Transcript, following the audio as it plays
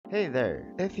Hey there!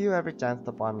 If you ever chanced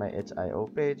upon my itch.io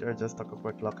page or just took a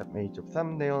quick look at my YouTube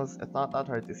thumbnails, it's not that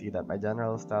hard to see that my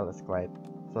general style is quite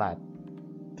flat,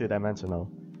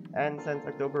 two-dimensional. And since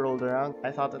October rolled around,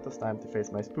 I thought it was time to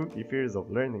face my spooky fears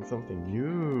of learning something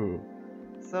new.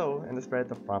 So, in the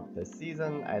spirit of prompt this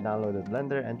season, I downloaded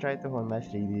Blender and tried to hone my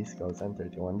 3D skills in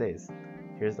 31 days.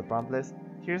 Here's the prompt list,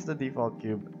 here's the default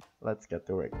cube, let's get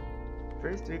to work.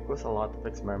 First week was a lot of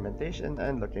experimentation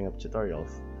and looking up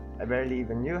tutorials. I barely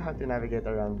even knew how to navigate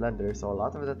around Blender, so a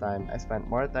lot of the time I spent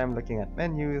more time looking at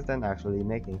menus than actually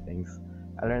making things.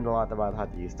 I learned a lot about how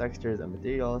to use textures and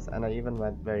materials, and I even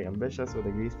went very ambitious with a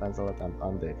grease pencil attempt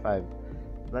on day 5.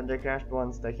 Blender crashed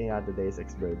once, taking out the day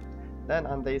 6 bird. Then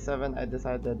on day 7 I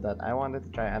decided that I wanted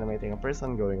to try animating a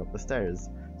person going up the stairs,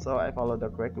 so I followed a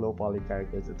quick low poly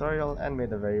character tutorial and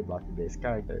made a very blocky based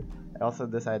character. I also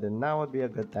decided now would be a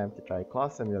good time to try claw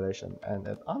simulation, and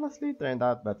it honestly turned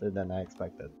out better than I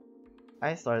expected.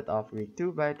 I started off week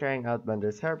 2 by trying out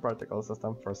Blender's hair particle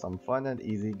system for some fun and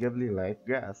easy Ghibli-like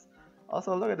grass.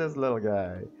 Also, look at this little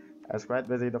guy. I was quite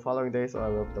busy the following day, so I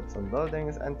whipped up some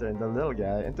buildings and turned the little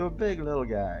guy into a big little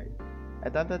guy. I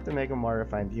attempted to make a more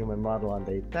refined human model on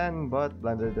day 10, but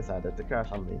Blender decided to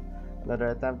crash on me. Another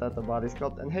attempt at the body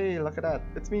sculpt, and hey, look at that,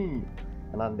 it's me!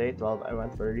 And on day 12, I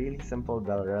went for a really simple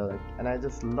bell relic, and I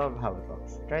just love how it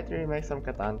looks. Tried to remake some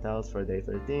Catan tiles for day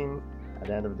 13. At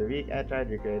the end of the week, I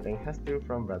tried recreating Hestu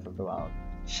from Breath of the Wild.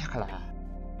 Shakala!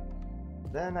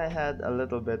 Then I had a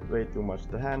little bit way too much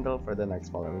to handle for the next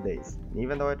following days. And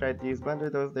even though I tried to use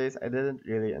Blender those days, I didn't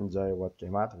really enjoy what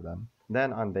came out of them.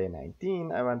 Then on day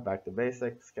 19, I went back to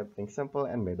basics, kept things simple,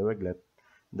 and made a wiglet.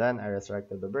 Then I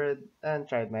resurrected the bird, and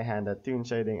tried my hand at toon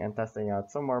shading and testing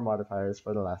out some more modifiers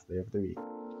for the last day of the week.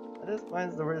 At this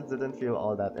point, the birds didn't feel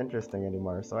all that interesting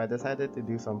anymore, so I decided to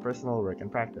do some personal work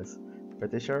and practice.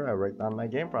 Pretty sure I worked on my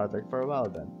game project for a while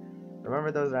then.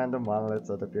 Remember those random monoliths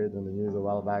that appeared in the news a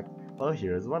while back? Well,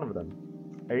 here's one of them.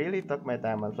 I really took my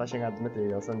time on fleshing out the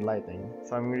materials and lighting,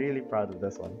 so I'm really proud of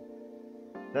this one.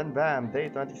 Then bam, day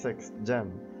 26,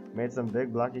 gem. Made some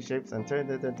big blocky shapes and turned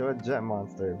it into a gem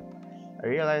monster. I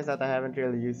realized that I haven't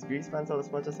really used grease pencil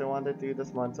as much as I wanted to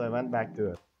this month, so I went back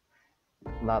to it.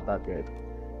 Not that great.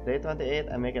 Day 28,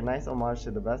 I make a nice homage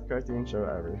to the best cartoon show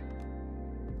ever.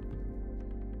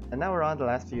 And now we're on the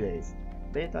last few days.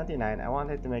 Day 29, I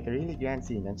wanted to make a really grand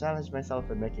scene and challenge myself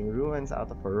with making ruins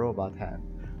out of a robot hand.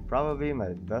 Probably my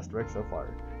best work so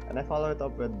far. And I follow it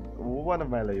up with one of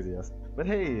my laziest. But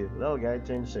hey, little guy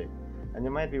changed shape. And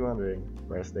you might be wondering,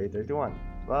 where's day 31?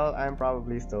 Well, I'm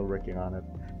probably still working on it.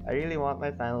 I really want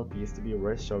my final piece to be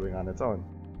worth showing on its own.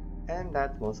 And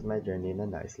that's most of my journey in a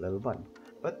nice little bun.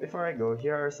 But before I go,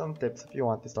 here are some tips if you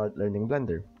want to start learning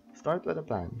Blender. Start with a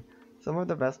plan. Some of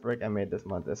the best work I made this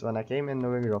month is when I came in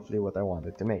knowing roughly what I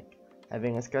wanted to make.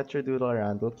 Having a sketch or doodle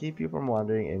around will keep you from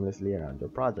wandering aimlessly around your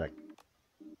project.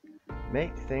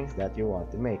 Make things that you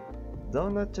want to make.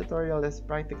 Donut tutorial is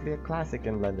practically a classic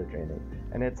in Blender training,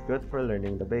 and it's good for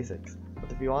learning the basics.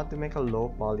 But if you want to make a low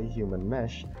poly human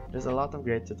mesh, there's a lot of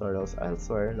great tutorials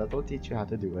elsewhere that will teach you how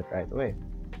to do it right away.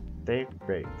 Take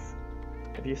breaks.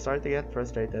 If you start to get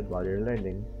frustrated while you're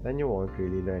learning, then you won't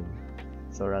really learn.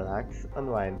 So relax,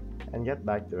 unwind, and get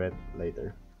back to it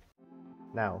later.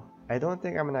 Now, I don't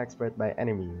think I'm an expert by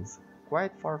any means,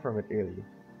 quite far from it really.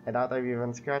 I doubt I've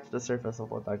even scratched the surface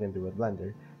of what I can do with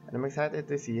Blender, and I'm excited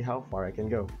to see how far I can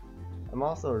go. I'm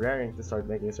also raring to start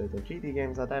making certain 3D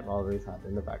games that I've always had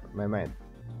in the back of my mind.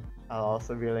 I'll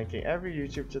also be linking every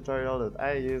YouTube tutorial that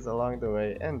I use along the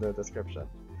way in the description.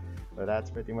 But that's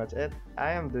pretty much it.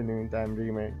 I am the Noontime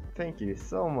Dreamer. Thank you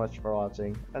so much for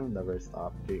watching, and never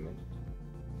stop dreaming.